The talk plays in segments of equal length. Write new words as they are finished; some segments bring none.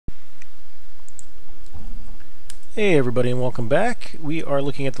Hey everybody, and welcome back. We are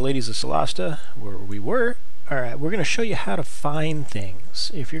looking at the ladies of Solasta, where we were. Alright, we're going to show you how to find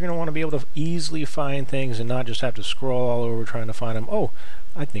things. If you're going to want to be able to easily find things and not just have to scroll all over trying to find them, oh,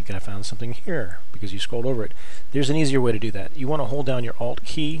 I think I found something here, because you scrolled over it. There's an easier way to do that. You want to hold down your Alt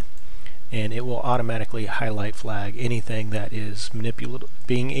key, and it will automatically highlight flag anything that is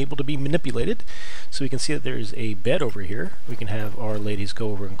being able to be manipulated. So we can see that there's a bed over here. We can have our ladies go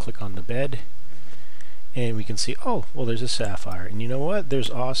over and click on the bed. And we can see, oh, well, there's a sapphire. And you know what? There's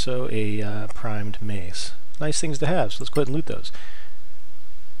also a primed mace. Nice things to have, so let's go ahead and loot those.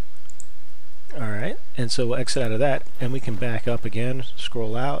 Alright, and so we'll exit out of that, and we can back up again,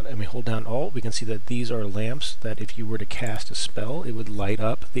 scroll out, and we hold down Alt. We can see that these are lamps that if you were to cast a spell, it would light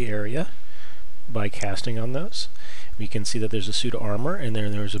up the area by casting on those. We can see that there's a suit of armor, and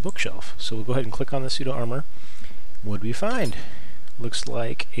there's a bookshelf. So we'll go ahead and click on the suit of armor. What do we find? Looks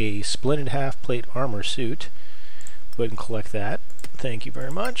like a splendid half-plate armor suit. Go ahead and collect that. Thank you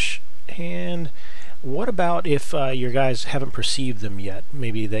very much. And what about if your guys haven't perceived them yet?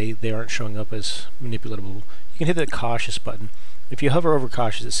 Maybe they aren't showing up as manipulatable. You can hit the cautious button. If you hover over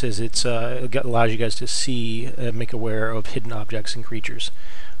cautious, it says it allows you guys to see, make aware of hidden objects and creatures.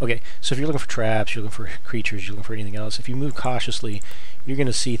 Okay, so if you're looking for traps, you're looking for creatures, you're looking for anything else, if you move cautiously, you're going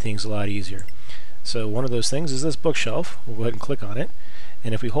to see things a lot easier. So one of those things is this bookshelf. We'll go ahead and click on it,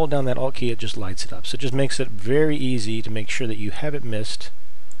 and if we hold down that Alt key, it just lights it up. So it just makes it very easy to make sure that you haven't missed.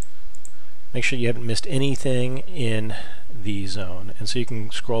 Make sure you haven't missed anything in the zone, and so you can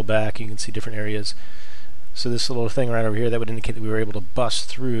scroll back. You can see different areas. So this little thing right over here, that would indicate that we were able to bust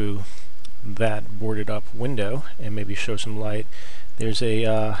through that boarded up window and maybe show some light. There's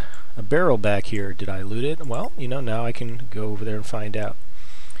a barrel back here. Did I loot it? Well, you know, now I can go over there and find out.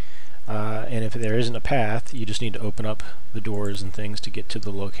 And if there isn't a path, you just need to open up the doors and things to get to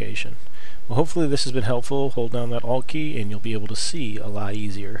the location. Well, hopefully this has been helpful. Hold down that Alt key and you'll be able to see a lot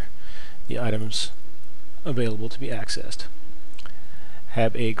easier the items available to be accessed.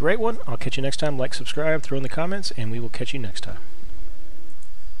 Have a great one. I'll catch you next time. Like, subscribe, throw in the comments, and we will catch you next time.